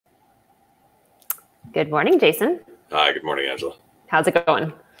Good morning, Jason. Hi, good morning, Angela. How's it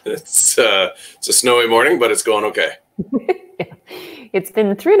going? It's a snowy morning, but it's going okay. Yeah. It's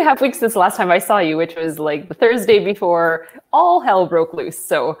been 3.5 weeks since the last time I saw you, which was like the Thursday before all hell broke loose.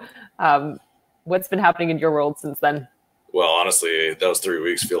 So what's been happening in your world since then? Well, honestly, those 3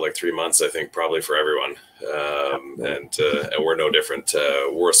 weeks feel like 3 months, I think, probably for everyone. And we're no different.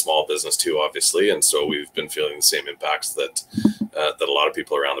 We're a small business too, obviously. And so we've been feeling the same impacts that a lot of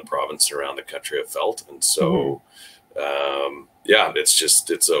people around the province and around the country have felt. And so, yeah,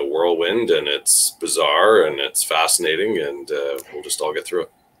 it's a whirlwind, and it's bizarre, and it's fascinating, and we'll just all get through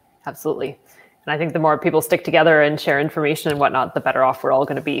it. Absolutely. And I think the more people stick together and share information and whatnot, the better off we're all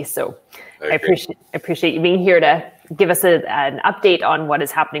going to be. So I appreciate you being here to give us an update on what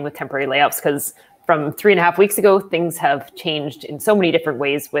is happening with temporary layoffs, because from 3.5 weeks ago, things have changed in so many different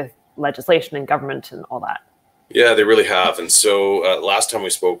ways with legislation and government and all that. Yeah, they really have. And so last time we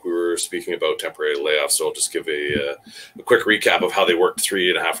spoke, we were speaking about temporary layoffs. So I'll just give a quick recap of how they worked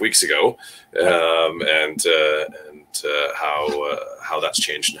 3.5 weeks ago, and how that's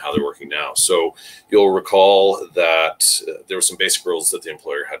changed and how they're working now. So you'll recall that there were some basic rules that the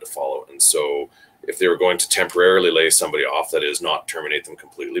employer had to follow. And so if they were going to temporarily lay somebody off, that is, not terminate them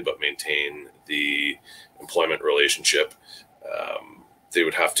completely, but maintain the employment relationship, they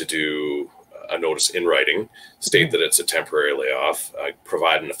would have to do a notice in writing, state that it's a temporary layoff,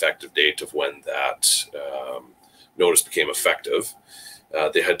 provide an effective date of when that notice became effective.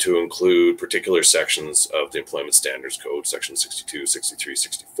 They had to include particular sections of the Employment Standards Code, section 62, 63,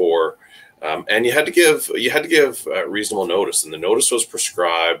 64. And you had to give reasonable notice, and the notice was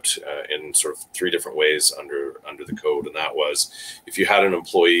prescribed in sort of 3 different ways under the code. And that was, if you had an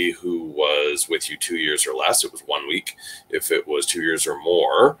employee who was with you 2 years or less, it was 1 week. If it was 2 years or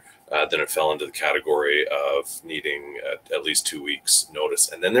more, then it fell into the category of needing at least 2 weeks notice.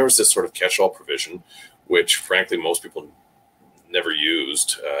 And then there was this sort of catch-all provision, which frankly most people never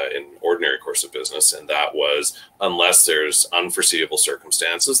used in ordinary course of business, and that was, unless there's unforeseeable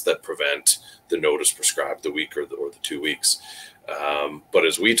circumstances that prevent the notice prescribed, the week or the 2 weeks. But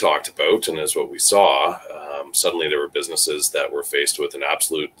as we talked about, and as what we saw, suddenly there were businesses that were faced with an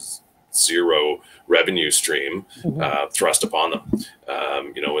absolute zero revenue stream thrust upon them,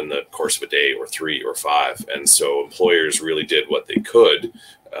 in the course of a day or 3 or 5. And so employers really did what they could.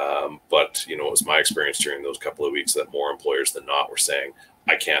 But, it was my experience during those couple of weeks that more employers than not were saying,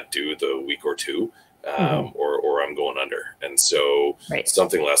 I can't do the week or 2, or I'm going under. And so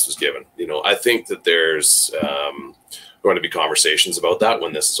something less was given. I think that there's going to be conversations about that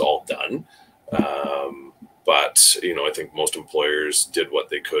when this is all done. But, I think most employers did what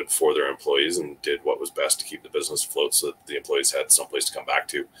they could for their employees and did what was best to keep the business afloat so that the employees had someplace to come back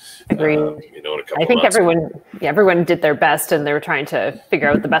to. Agreed. In a couple I think of months. everyone did their best, and they were trying to figure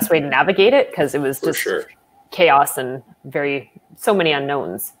out the best way to navigate it, because it was just chaos and so many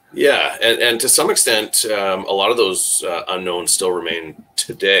unknowns. Yeah, and to some extent, a lot of those unknowns still remain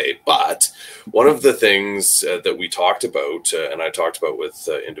today. But one of the things that we talked about, and I talked about with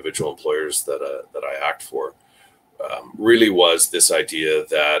individual employers that I act for, really was this idea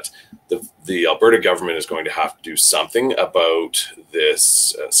that the Alberta government is going to have to do something about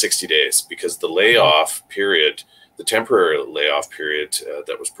this 60 days, because the layoff period, the temporary layoff period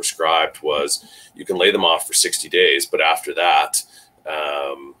that was prescribed was, you can lay them off for 60 days, but after that,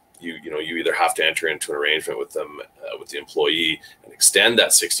 you either have to enter into an arrangement with them, with the employee, and extend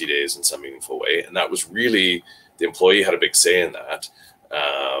that 60 days in some meaningful way. And that was really, the employee had a big say in that,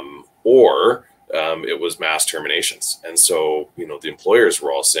 or it was mass terminations. And so, the employers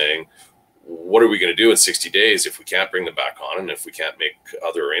were all saying, what are we going to do in 60 days if we can't bring them back on, and if we can't make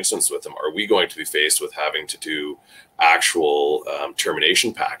other arrangements with them? Are we going to be faced with having to do actual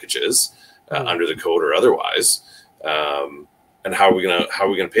termination packages under the code or otherwise? And how are we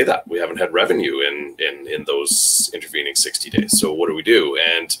gonna pay that? We haven't had revenue in those intervening 60 days. So what do we do?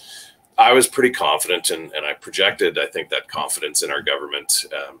 And I was pretty confident, and I projected, I think, that confidence in our government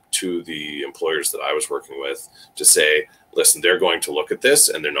to the employers that I was working with, to say, listen, they're going to look at this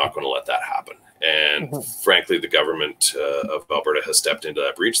and they're not going to let that happen. And frankly, the government of Alberta has stepped into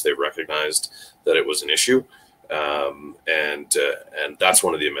that breach. They've recognized that it was an issue. And that's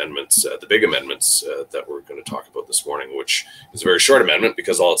one of the amendments, the big amendments that we're going to talk about this morning, which is a very short amendment,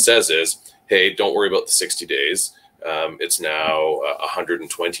 because all it says is, hey, don't worry about the 60 days. It's now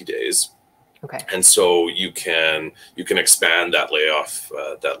 120 days. Okay. And so you can expand that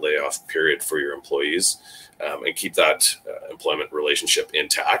layoff period for your employees, and keep that employment relationship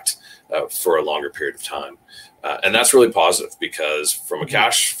intact for a longer period of time. And that's really positive, because from a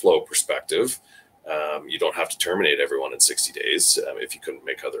cash flow perspective, You don't have to terminate everyone in 60 days if you couldn't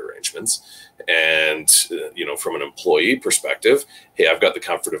make other arrangements. And, from an employee perspective, hey, I've got the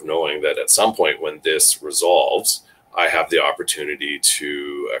comfort of knowing that at some point when this resolves, I have the opportunity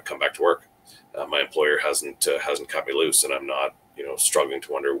to come back to work. My employer hasn't cut me loose, and I'm not struggling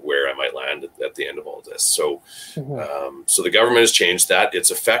to wonder where I might land at the end of all this. So, so the government has changed that. It's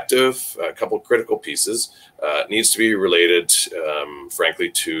effective. A couple of critical pieces. It needs to be related,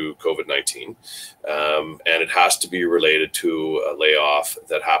 frankly, to COVID-19, and it has to be related to a layoff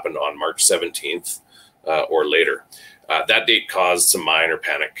that happened on March 17th or later. That date caused some minor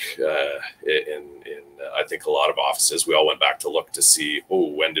panic in I think a lot of offices. We all went back to look to see,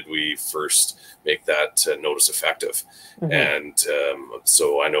 when did we first make that notice effective? And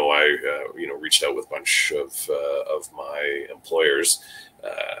so I know I reached out with a bunch of my employers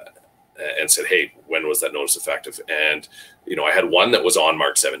and said, hey, when was that notice effective? And I had one that was on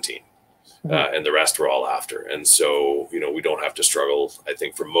March 17th. And the rest were all after. And so, we don't have to struggle, I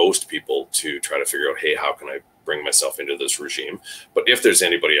think, for most people to try to figure out, hey, how can I bring myself into this regime? But if there's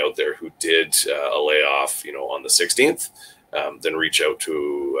anybody out there who did a layoff, on the 16th, then reach out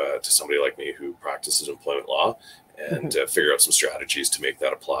to somebody like me who practices employment law and figure out some strategies to make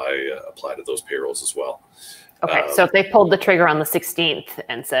that apply to those payrolls as well. Okay. So if they pulled the trigger on the 16th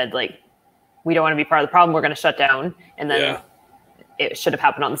and said, like, we don't want to be part of the problem, we're going to shut down, and then it should have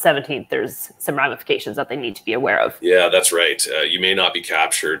happened on the 17th, there's some ramifications that they need to be aware of. Yeah, that's right. You may not be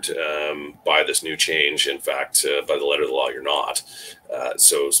captured by this new change. In fact, by the letter of the law, you're not.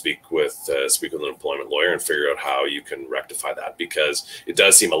 So speak with an employment lawyer and figure out how you can rectify that, because it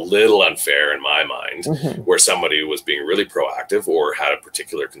does seem a little unfair in my mind where somebody was being really proactive or had a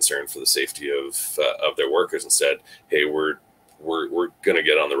particular concern for the safety of their workers and said, hey, we're going to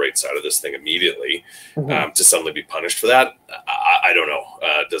get on the right side of this thing immediately, to suddenly be punished for that. I don't know.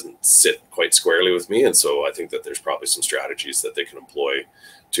 It doesn't sit quite squarely with me. And so I think that there's probably some strategies that they can employ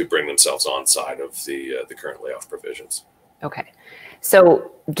to bring themselves on side of the current layoff provisions. Okay.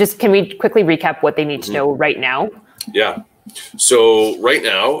 So just can we quickly recap what they need to know right now? Yeah. So right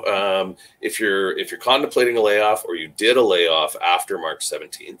now, if you're contemplating a layoff or you did a layoff after March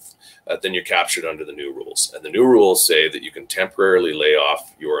 17th, then you're captured under the new rules. And the new rules say that you can temporarily lay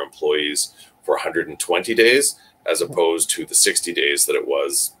off your employees for 120 days, as opposed to the 60 days that it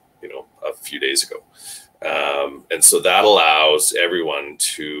was, a few days ago. And so that allows everyone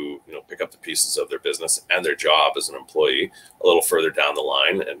to, pick up the pieces of their business and their job as an employee a little further down the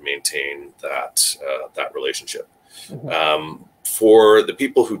line and maintain that relationship. For the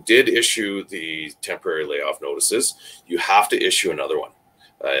people who did issue the temporary layoff notices, you have to issue another one.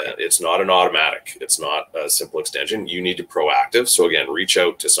 It's not an automatic. It's not a simple extension. You need to proactive. So again, reach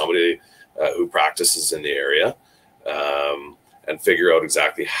out to somebody who practices in the area and figure out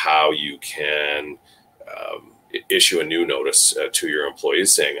exactly how you can issue a new notice to your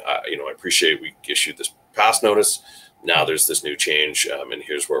employees saying, I appreciate we issued this past notice. Now there's this new change, and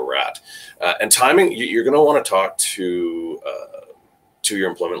here's where we're at. And timing, you're going to want to talk to your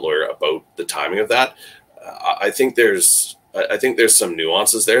employment lawyer about the timing of that. I think there's some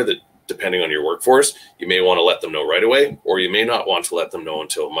nuances there that, depending on your workforce, you may want to let them know right away, or you may not want to let them know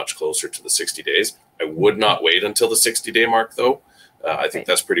until much closer to the 60 days. I would not wait until the 60-day mark, though. I think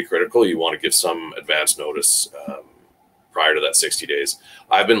that's pretty critical. You want to give some advance notice prior to that 60 days.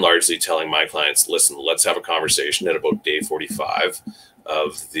 I've been largely telling my clients, listen, let's have a conversation at about day 45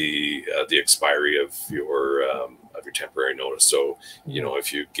 of the expiry of your temporary notice. So,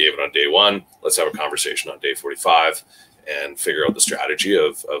 if you gave it on day 1, let's have a conversation on day 45 and figure out the strategy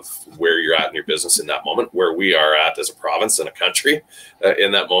of where you're at in your business in that moment, where we are at as a province and a country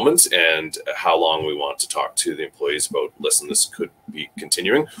in that moment, and how long we want to talk to the employees about, listen, this could be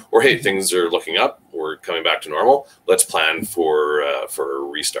continuing, or hey, things are looking up, we're coming back to normal. Let's plan for a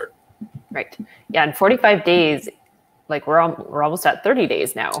restart. Right. Yeah. In 45 days, like we're almost at 30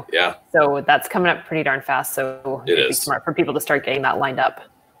 days now. Yeah. So that's coming up pretty darn fast. So it'd be smart for people to start getting that lined up.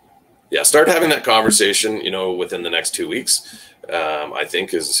 Yeah, start having that conversation, within the next 2 weeks. I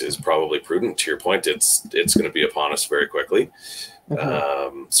think is probably prudent. To your point, it's going to be upon us very quickly.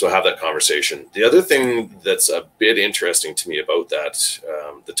 So have that conversation. The other thing that's a bit interesting to me about that,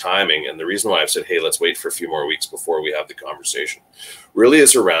 the timing, and the reason why I've said, hey, let's wait for a few more weeks before we have the conversation, really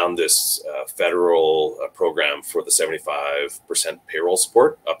is around this federal program for the 75% payroll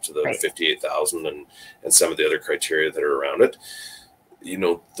support up to the 58,000 and some of the other criteria that are around it.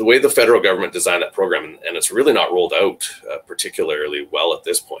 The way the federal government designed that program, and it's really not rolled out particularly well at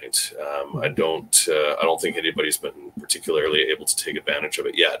this point. I don't think anybody's been particularly able to take advantage of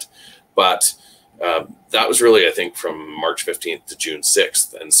it yet. But That was really, I think, from March 15th to June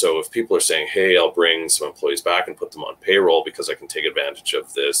 6th. And so if people are saying, hey, I'll bring some employees back and put them on payroll because I can take advantage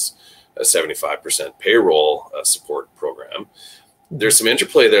of this 75% payroll support program, there's some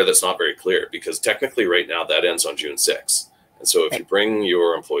interplay there that's not very clear, because technically right now that ends on June 6th. And so if you bring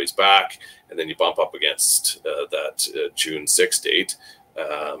your employees back and then you bump up against that June 6th date,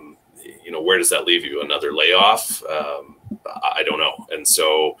 where does that leave you? Another layoff? I don't know. And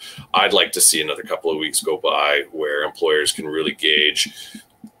so I'd like to see another couple of weeks go by where employers can really gauge,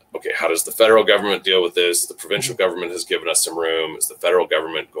 okay, how does the federal government deal with this? The provincial government has given us some room. Is the federal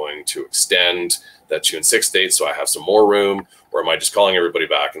government going to extend that June 6th date so I have some more room? Or am I just calling everybody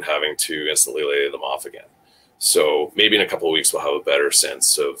back and having to instantly lay them off again? So maybe in a couple of weeks, we'll have a better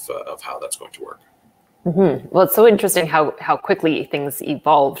sense of how that's going to work. Mm-hmm. Well, it's so interesting how quickly things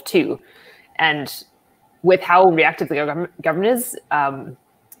evolve too. And with how reactive the government is,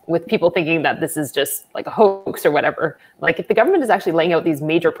 with people thinking that this is just like a hoax or whatever, like if the government is actually laying out these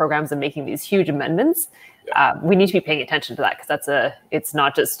major programs and making these huge amendments, we need to be paying attention to that, because it's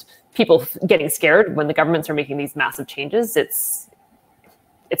not just people getting scared. When the governments are making these massive changes, it's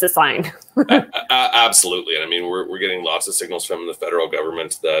a sign. Absolutely. And I mean, we're getting lots of signals from the federal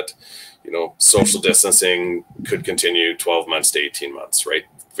government that, social distancing could continue 12 months to 18 months, right?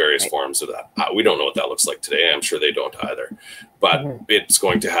 Various forms of that. We don't know what that looks like today. I'm sure they don't either. But it's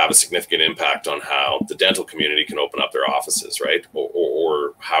going to have a significant impact on how the dental community can open up their offices, right?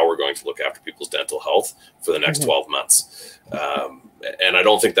 Or how we're going to look after people's dental health for the next 12 months. And I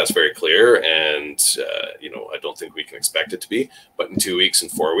don't think that's very clear. And, I don't think we can expect it to be. But in 2 weeks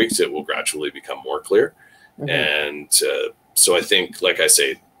and 4 weeks, it will gradually become more clear. And so I think, like I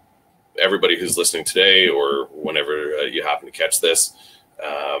say, everybody who's listening today or whenever you happen to catch this,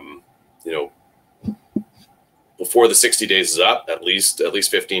 before the 60 days is up, at least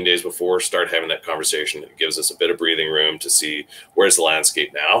 15 days before, start having that conversation. It gives us a bit of breathing room to see where's the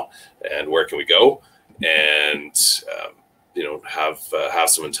landscape now and where can we go, and have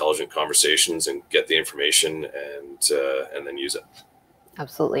some intelligent conversations and get the information and then use it.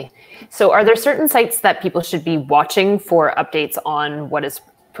 Absolutely. So are there certain sites that people should be watching for updates on what is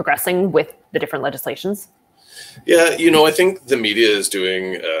progressing with the different legislations? Yeah, I think the media is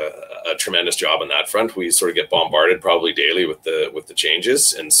doing a tremendous job on that front. We sort of get bombarded probably daily with the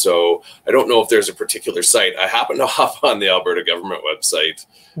changes, and so I don't know if there's a particular site. I happen to hop on the Alberta government website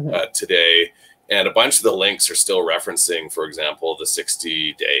today, and a bunch of the links are still referencing, for example, the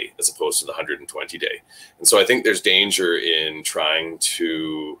 60-day as opposed to the 120-day. And so I think there's danger in trying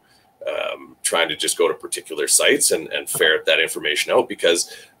to just go to particular sites and ferret that information out,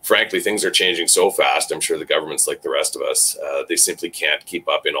 because frankly, things are changing so fast. I'm sure the government's like the rest of us. They simply can't keep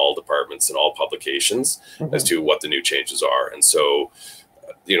up in all departments and all publications as to what the new changes are. And so,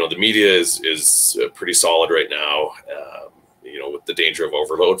 the media is pretty solid right now, with the danger of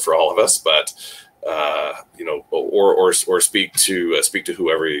overload for all of us, but or speak to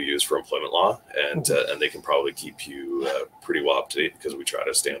whoever you use for employment law, and they can probably keep you pretty well up to date, because we try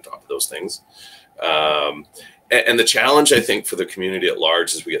to stay on top of those things. And the challenge, I think, for the community at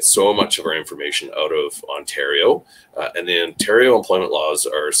large is we get so much of our information out of Ontario, and the Ontario employment laws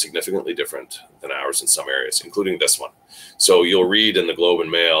are significantly different than ours in some areas, including this one. So you'll read in the Globe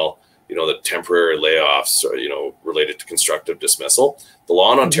and Mail, that temporary layoffs are, related to constructive dismissal. The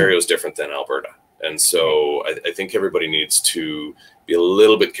law in Ontario is different than Alberta. And so I think everybody needs to be a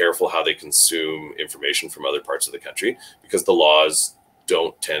little bit careful how they consume information from other parts of the country, because the laws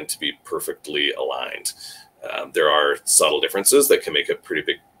don't tend to be perfectly aligned. There are subtle differences that can make a pretty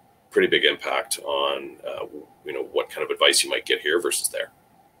big impact on, what kind of advice you might get here versus there.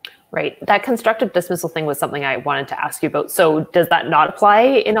 Right. That constructive dismissal thing was something I wanted to ask you about. So does that not apply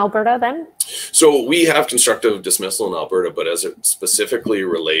in Alberta then? So we have constructive dismissal in Alberta, but as it specifically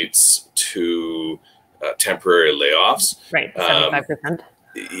relates to temporary layoffs. Right, 75%.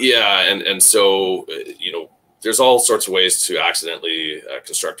 And so, there's all sorts of ways to accidentally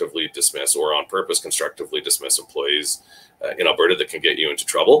constructively dismiss or on purpose constructively dismiss employees in Alberta that can get you into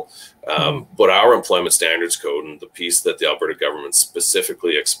trouble. But our employment standards code, and the piece that the Alberta government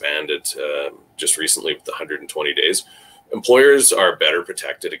specifically expanded just recently with the 120 days, employers are better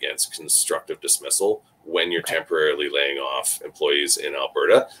protected against constructive dismissal when you're temporarily laying off employees in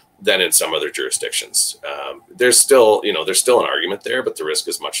Alberta than in some other jurisdictions. There's still an argument there, but the risk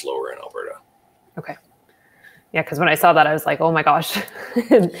is much lower in Alberta. Okay. Yeah, because when I saw that, I was like, oh my gosh,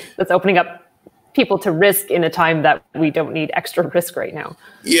 that's opening up people to risk in a time that we don't need extra risk right now.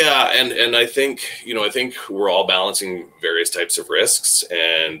 Yeah, and I think we're all balancing various types of risks,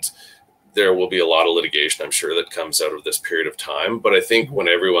 and there will be a lot of litigation, I'm sure, that comes out of this period of time. But I think when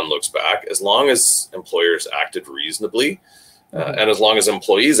everyone looks back, as long as employers acted reasonably, and as long as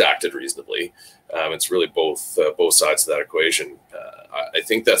employees acted reasonably, it's really both sides of that equation. I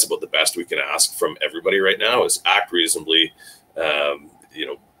think that's about the best we can ask from everybody right now, is act reasonably,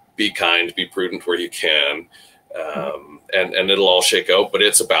 be kind, be prudent where you can, and it'll all shake out. But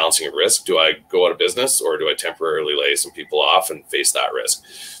it's a balancing of risk. Do I go out of business, or do I temporarily lay some people off and face that risk?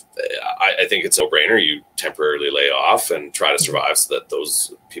 I think it's a no-brainer. You temporarily lay off and try to survive so that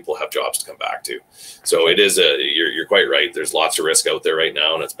those people have jobs to come back to. So it is you're quite right. There's lots of risk out there right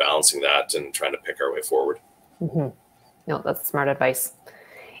now, and it's balancing that and trying to pick our way forward. No, that's smart advice.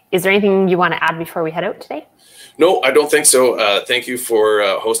 Is there anything you want to add before we head out today? No, I don't think so. Thank you for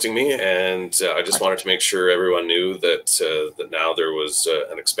hosting me. And I just wanted to make sure everyone knew that that now there was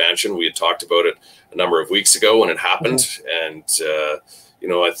an expansion. We had talked about it a number of weeks ago when it happened. And,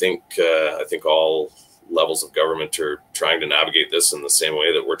 I think all levels of government are trying to navigate this in the same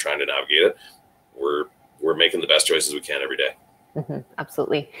way that we're trying to navigate it. We're making the best choices we can every day.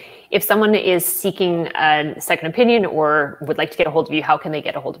 Absolutely. If someone is seeking a second opinion or would like to get a hold of you, how can they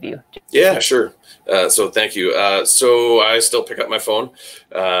get a hold of you? Yeah, sure. So thank you. So I still pick up my phone.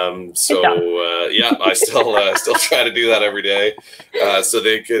 I still try to do that every day. So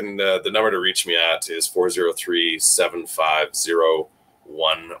they can, the number to reach me at is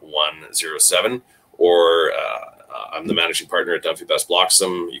 403-750-1107, or I'm the managing partner at Dunphy Best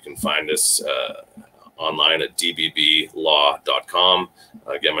Bloxham. You can find us online at dbblaw.com.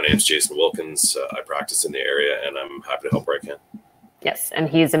 Again, my name is Jason Wilkins. I practice in the area, and I'm happy to help where I can. Yes, and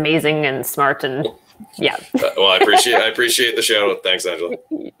he's amazing and smart, and yeah. Well, I appreciate the shout out. Thanks, Angela.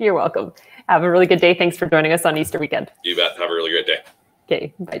 You're welcome. Have a really good day. Thanks for joining us on Easter weekend. You bet. Have a really great day.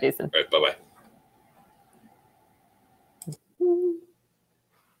 Okay. Bye, Jason. All right. Bye-bye.